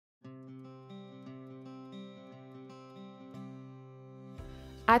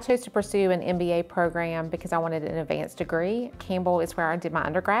I chose to pursue an MBA program because I wanted an advanced degree. Campbell is where I did my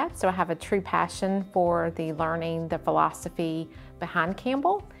undergrad, so I have a true passion for the learning, the philosophy behind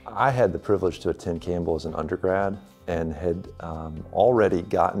Campbell. I had the privilege to attend Campbell as an undergrad and had already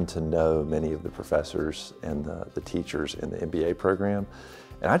gotten to know many of the professors and the teachers in the MBA program.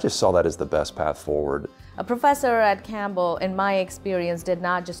 And I just saw that as the best path forward. A professor at Campbell, in my experience, did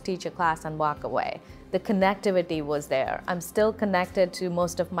not just teach a class and walk away. The connectivity was there. I'm still connected to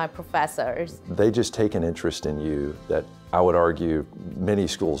most of my professors. They just take an interest in you that I would argue many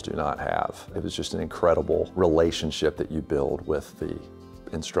schools do not have. It was just an incredible relationship that you build with the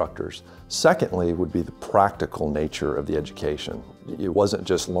instructors. Secondly would be the practical nature of the education. It wasn't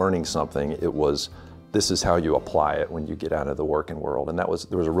just learning something, it was this is how you apply it when you get out of the working world, and there was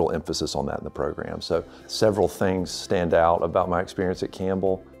a real emphasis on that in the program. So several things stand out about my experience at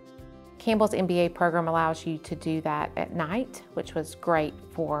Campbell. Campbell's MBA program allows you to do that at night, which was great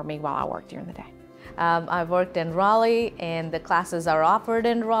for me while I worked during the day. I worked in Raleigh, and the classes are offered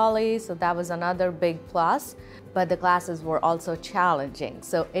in Raleigh, so that was another big plus. But the classes were also challenging,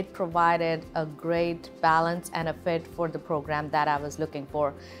 so it provided a great balance and a fit for the program that I was looking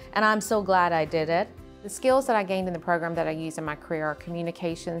for. And I'm so glad I did it. The skills that I gained in the program that I use in my career are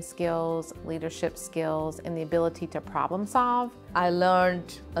communication skills, leadership skills, and the ability to problem solve. I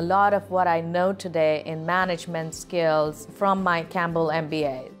learned a lot of what I know today in management skills from my Campbell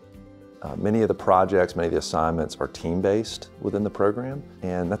MBA. Many of the projects, many of the assignments are team-based within the program,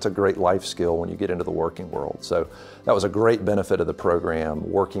 and that's a great life skill when you get into the working world. So that was a great benefit of the program,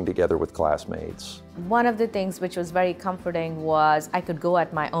 working together with classmates. One of the things which was very comforting was I could go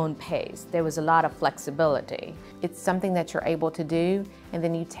at my own pace. There was a lot of flexibility. It's something that you're able to do, and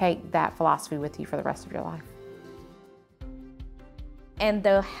then you take that philosophy with you for the rest of your life. And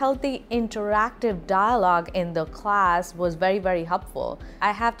the healthy interactive dialogue in the class was very, very helpful.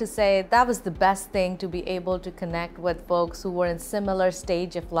 I have to say that was the best thing, to be able to connect with folks who were in similar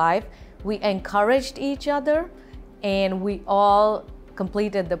stage of life. We encouraged each other, and we all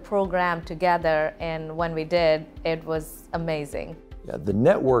completed the program together, and when we did, it was amazing. Yeah, the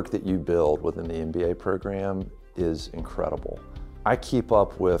network that you build within the MBA program is incredible. I keep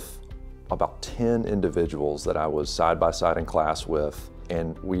up with about 10 individuals that I was side by side in class with,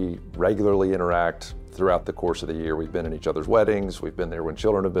 and we regularly interact throughout the course of the year. We've been in each other's weddings, we've been there when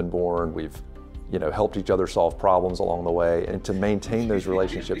children have been born, we've helped each other solve problems along the way, and to maintain those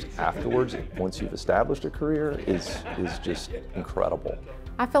relationships afterwards, once you've established a career, is just incredible.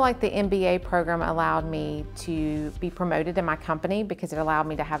 I feel like the MBA program allowed me to be promoted in my company because it allowed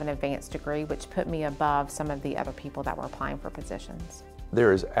me to have an advanced degree, which put me above some of the other people that were applying for positions.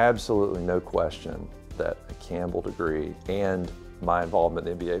 There is absolutely no question that a Campbell degree and my involvement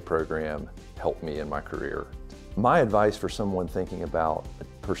in the MBA program helped me in my career. My advice for someone thinking about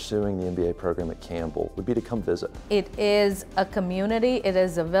pursuing the MBA program at Campbell would be to come visit. It is a community, it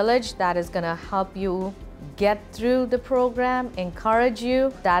is a village that is going to help you get through the program, encourage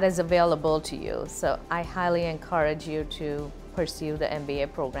you, that is available to you. So I highly encourage you to pursue the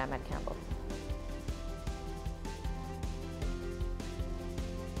MBA program at Campbell.